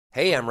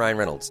Hey, I'm Ryan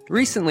Reynolds.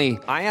 Recently,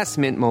 I asked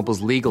Mint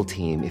Mobile's legal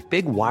team if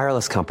big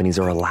wireless companies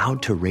are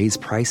allowed to raise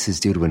prices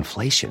due to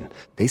inflation.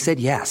 They said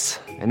yes.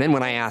 And then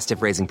when I asked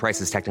if raising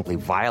prices technically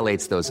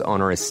violates those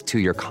onerous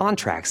two-year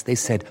contracts, they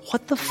said,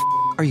 "What the f***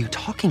 are you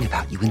talking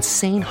about, you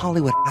insane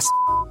Hollywood ass?"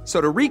 So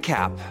to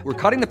recap, we're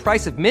cutting the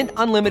price of Mint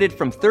Unlimited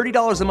from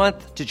 $30 a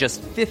month to just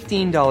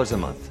 $15 a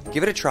month.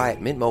 Give it a try at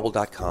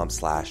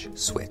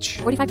mintmobile.com/switch.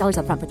 $45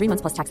 up front for 3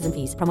 months plus taxes and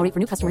fees. Promo rate for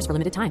new customers for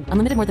limited time.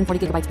 Unlimited more than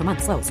 40 gigabytes per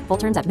month. Slows full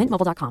terms at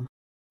mintmobile.com.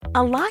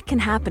 A lot can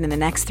happen in the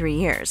next 3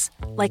 years.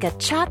 Like a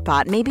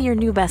chatbot may be your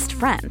new best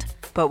friend.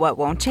 But what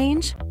won't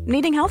change?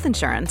 Needing health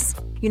insurance.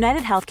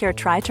 United Healthcare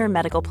Tri-Term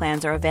Medical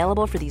Plans are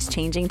available for these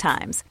changing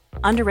times.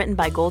 Underwritten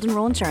by Golden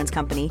Rule Insurance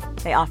Company,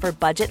 they offer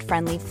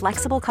budget-friendly,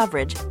 flexible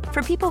coverage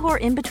for people who are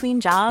in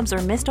between jobs or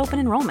missed open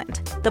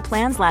enrollment. The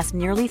plans last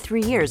nearly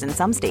 3 years in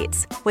some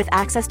states, with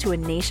access to a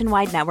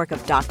nationwide network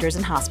of doctors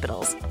and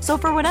hospitals. So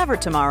for whatever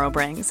tomorrow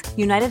brings,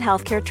 United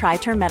Healthcare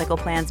Tri-Term Medical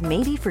Plans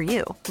may be for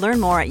you. Learn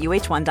more at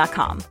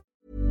uh1.com.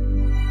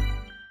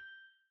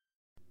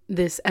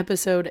 This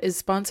episode is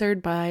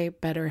sponsored by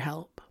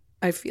BetterHelp.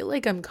 I feel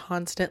like I'm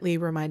constantly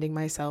reminding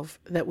myself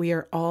that we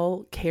are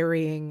all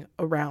carrying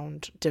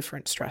around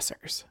different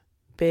stressors,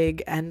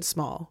 big and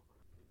small.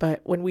 But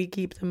when we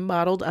keep them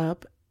bottled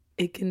up,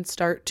 it can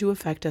start to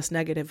affect us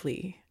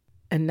negatively.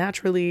 And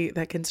naturally,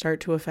 that can start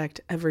to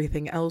affect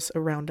everything else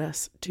around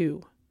us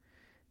too.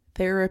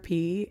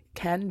 Therapy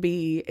can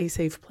be a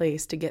safe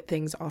place to get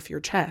things off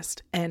your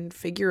chest and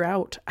figure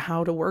out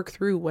how to work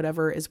through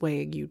whatever is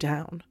weighing you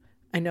down.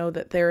 I know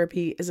that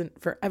therapy isn't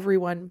for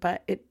everyone,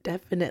 but it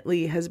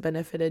definitely has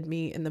benefited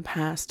me in the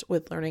past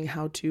with learning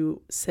how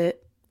to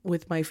sit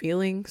with my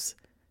feelings,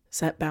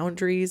 set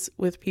boundaries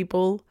with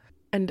people,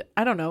 and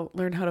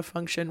learn how to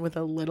function with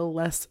a little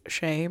less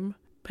shame.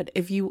 But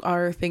if you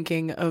are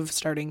thinking of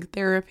starting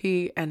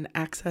therapy and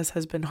access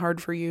has been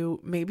hard for you,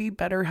 maybe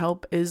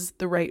BetterHelp is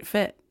the right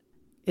fit.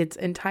 It's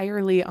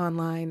entirely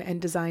online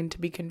and designed to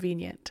be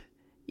convenient.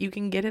 You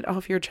can get it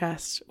off your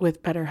chest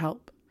with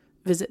BetterHelp.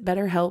 Visit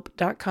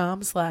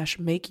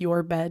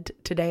betterhelp.com/makeyourbed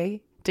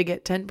today to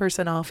get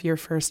 10% off your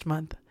first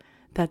month.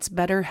 That's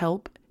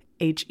BetterHelp,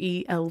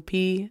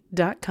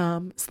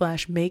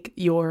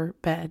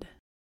 HELP.com/makeyourbed.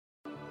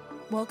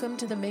 Welcome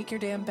to the Make Your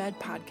Damn Bed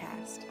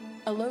podcast,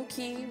 a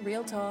low-key,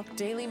 real talk,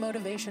 daily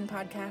motivation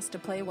podcast to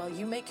play while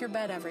you make your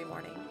bed every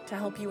morning to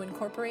help you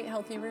incorporate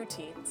healthy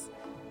routines,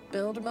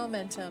 build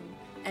momentum,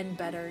 and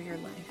better your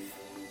life.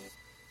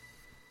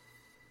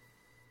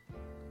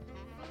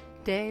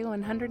 Day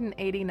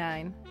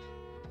 189.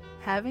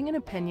 Having an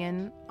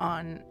opinion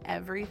on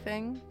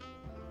everything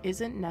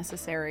isn't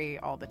necessary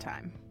all the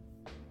time.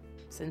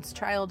 Since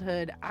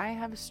childhood, I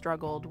have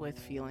struggled with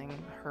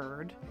feeling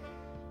heard.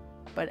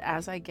 But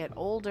as I get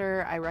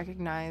older, I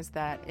recognize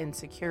that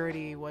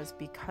insecurity was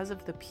because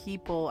of the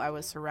people I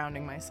was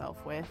surrounding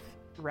myself with,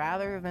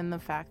 rather than the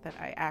fact that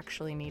I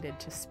actually needed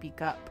to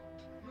speak up.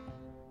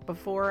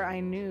 Before I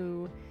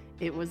knew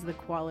it was the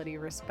quality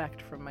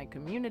respect from my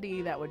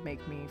community that would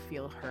make me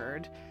feel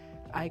heard,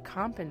 I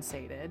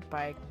compensated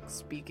by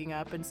speaking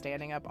up and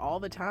standing up all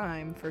the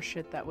time for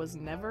shit that was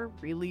never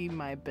really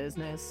my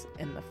business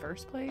in the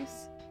first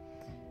place.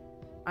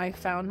 I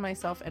found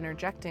myself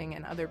interjecting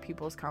in other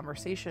people's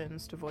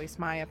conversations to voice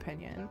my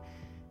opinion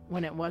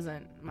when it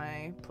wasn't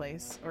my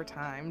place or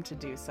time to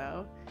do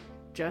so,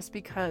 just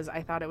because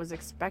I thought it was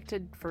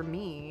expected for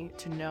me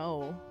to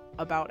know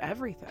about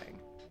everything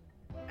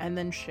and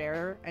then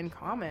share and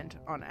comment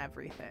on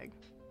everything.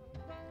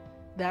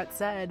 That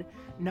said,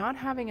 not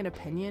having an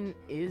opinion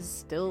is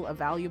still a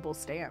valuable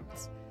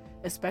stance,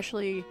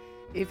 especially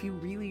if you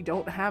really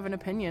don't have an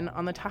opinion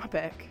on the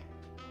topic.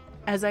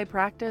 As I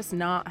practice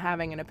not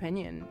having an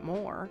opinion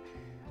more,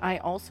 I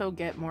also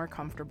get more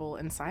comfortable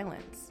in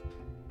silence.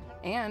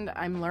 And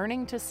I'm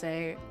learning to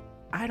say,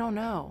 "I don't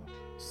know,"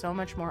 so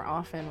much more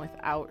often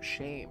without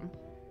shame.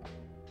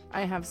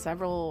 I have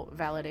several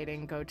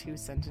validating go-to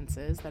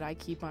sentences that I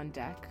keep on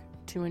deck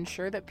to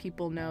ensure that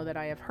people know that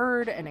I have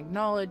heard and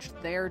acknowledged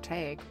their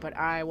take, but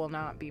I will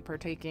not be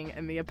partaking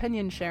in the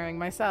opinion sharing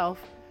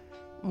myself.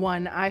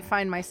 One I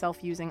find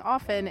myself using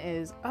often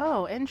is,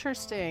 "Oh,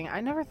 interesting,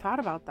 I never thought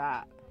about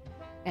that,"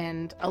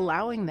 and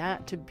allowing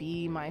that to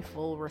be my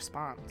full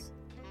response.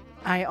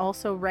 I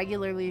also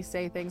regularly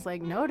say things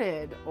like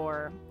 "noted"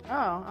 or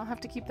 "oh, I'll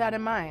have to keep that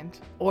in mind,"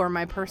 or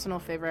my personal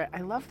favorite,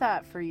 "I love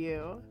that for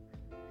you."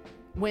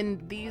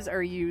 When these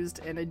are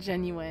used in a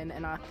genuine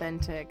and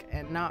authentic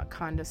and not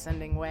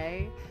condescending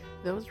way,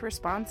 those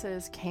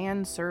responses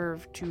can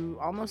serve to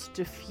almost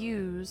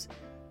diffuse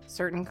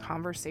certain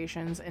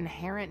conversations'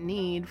 inherent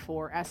need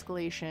for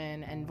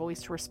escalation and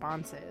voiced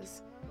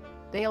responses.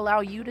 They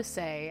allow you to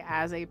say,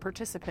 as a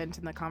participant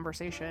in the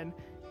conversation,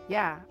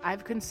 "Yeah,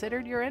 I've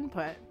considered your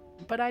input,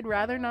 but I'd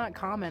rather not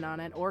comment on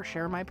it or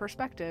share my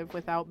perspective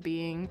without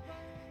being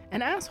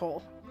an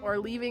asshole or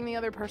leaving the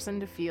other person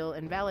to feel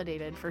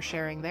invalidated for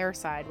sharing their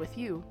side with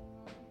you."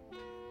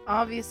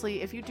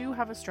 Obviously, if you do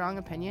have a strong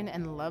opinion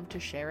and love to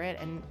share it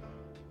and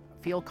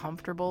feel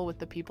comfortable with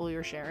the people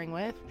you're sharing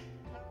with,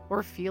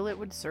 or feel it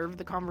would serve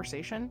the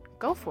conversation,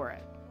 go for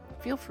it.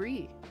 Feel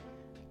free.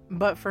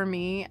 But for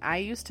me, I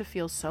used to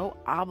feel so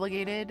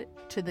obligated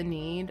to the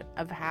need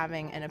of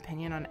having an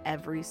opinion on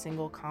every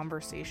single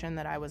conversation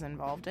that I was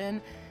involved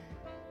in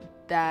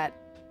that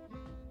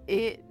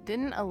it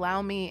didn't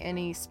allow me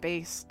any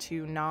space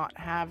to not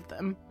have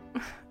them.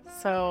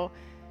 So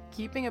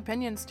keeping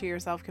opinions to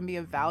yourself can be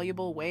a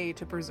valuable way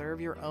to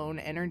preserve your own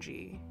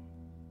energy.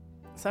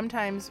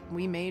 Sometimes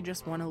we may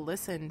just want to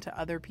listen to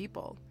other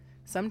people.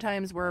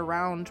 Sometimes we're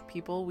around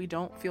people we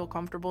don't feel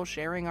comfortable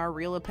sharing our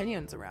real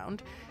opinions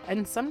around.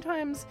 And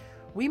sometimes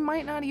we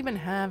might not even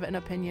have an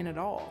opinion at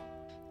all.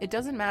 It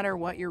doesn't matter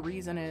what your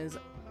reason is,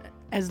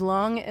 as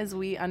long as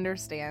we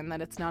understand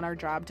that it's not our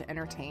job to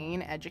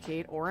entertain,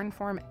 educate, or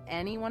inform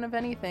anyone of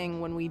anything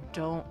when we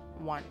don't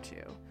want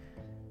to.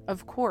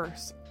 Of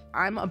course,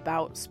 I'm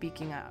about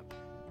speaking up,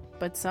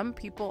 but some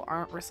people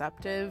aren't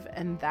receptive,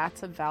 and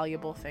that's a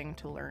valuable thing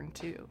to learn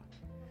too.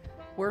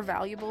 We're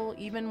valuable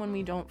even when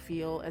we don't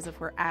feel as if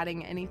we're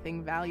adding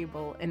anything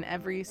valuable in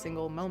every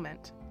single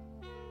moment.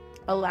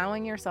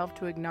 Allowing yourself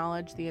to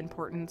acknowledge the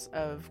importance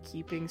of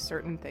keeping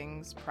certain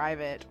things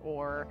private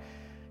or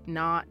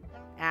not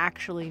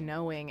actually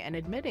knowing and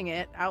admitting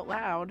it out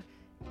loud,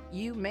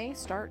 you may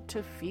start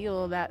to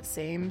feel that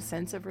same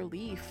sense of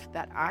relief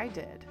that I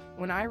did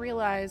when I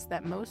realized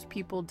that most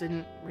people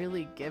didn't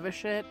really give a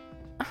shit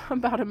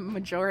about a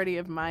majority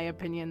of my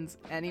opinions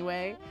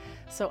anyway,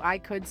 so I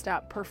could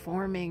stop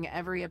performing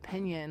every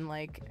opinion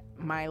like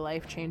my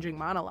life-changing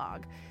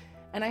monologue.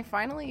 And I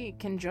finally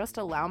can just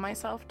allow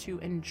myself to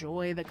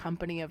enjoy the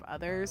company of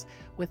others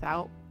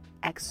without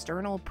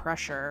external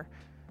pressure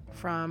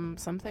from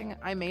something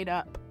I made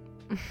up.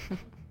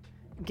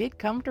 Get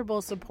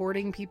comfortable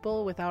supporting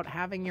people without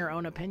having your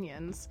own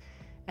opinions,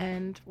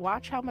 and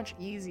watch how much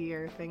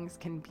easier things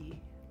can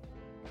be.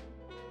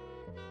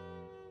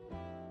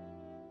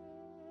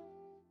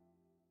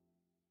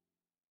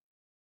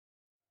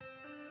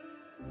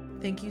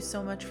 Thank you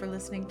so much for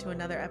listening to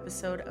another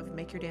episode of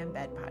Make Your Damn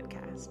Bed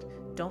podcast.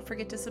 Don't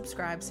forget to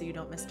subscribe so you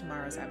don't miss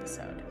tomorrow's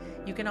episode.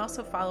 You can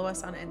also follow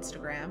us on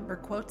Instagram for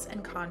quotes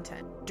and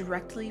content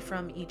directly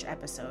from each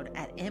episode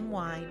at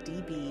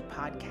MYDB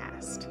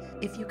Podcast.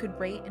 If you could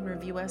rate and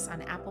review us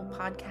on Apple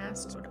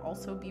Podcasts, it would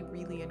also be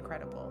really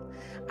incredible.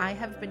 I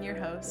have been your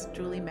host,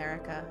 Julie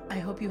Merica. I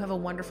hope you have a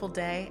wonderful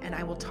day, and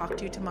I will talk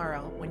to you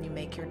tomorrow when you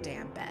make your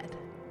damn bed.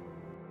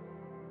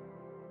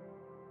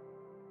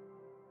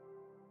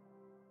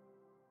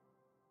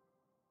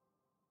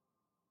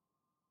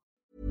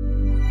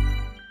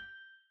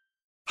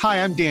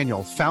 Hi, I'm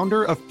Daniel,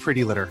 founder of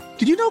Pretty Litter.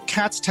 Did you know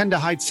cats tend to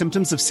hide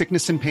symptoms of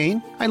sickness and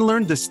pain? I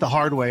learned this the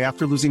hard way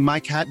after losing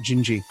my cat,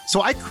 Gingy.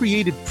 So I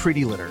created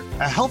Pretty Litter,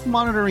 a health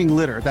monitoring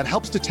litter that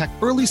helps detect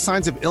early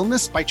signs of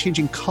illness by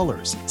changing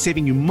colors,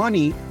 saving you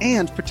money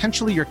and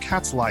potentially your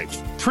cat's life.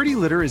 Pretty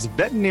Litter is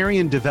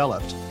veterinarian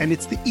developed, and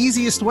it's the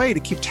easiest way to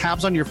keep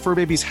tabs on your fur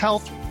baby's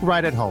health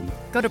right at home.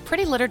 Go to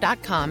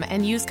prettylitter.com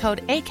and use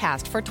code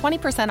ACAST for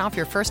 20% off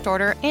your first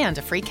order and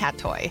a free cat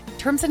toy.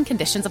 Terms and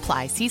conditions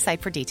apply. See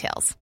site for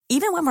details.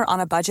 Even when we're on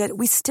a budget,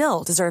 we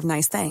still deserve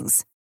nice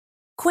things.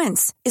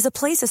 Quince is a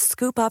place to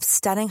scoop up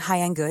stunning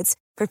high-end goods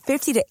for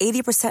 50 to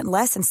 80%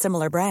 less than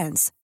similar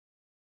brands.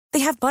 They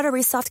have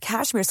buttery soft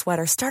cashmere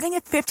sweaters starting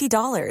at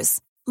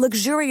 $50,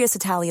 luxurious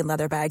Italian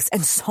leather bags,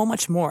 and so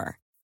much more.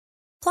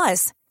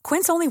 Plus,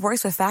 Quince only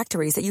works with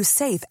factories that use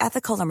safe,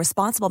 ethical, and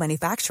responsible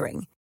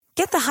manufacturing.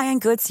 Get the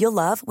high-end goods you'll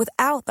love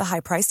without the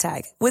high price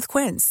tag with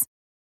Quince.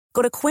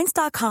 Go to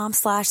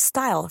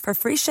quince.com/style for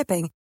free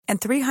shipping and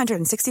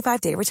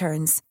 365-day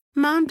returns.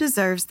 Mom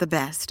deserves the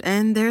best,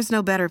 and there's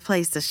no better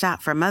place to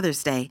shop for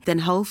Mother's Day than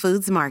Whole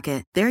Foods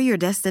Market. They're your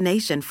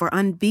destination for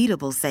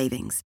unbeatable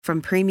savings, from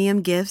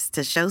premium gifts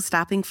to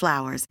show-stopping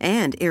flowers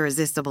and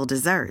irresistible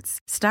desserts.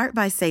 Start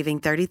by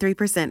saving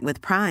 33%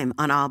 with Prime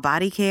on all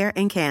body care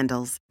and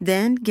candles.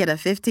 Then get a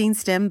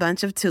 15-stem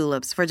bunch of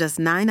tulips for just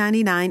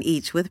 $9.99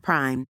 each with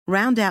Prime.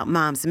 Round out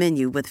Mom's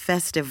menu with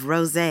festive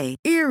rosé,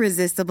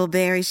 irresistible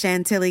berry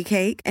chantilly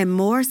cake, and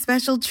more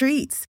special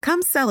treats.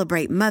 Come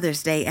celebrate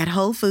Mother's Day at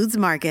Whole Foods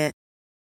Market.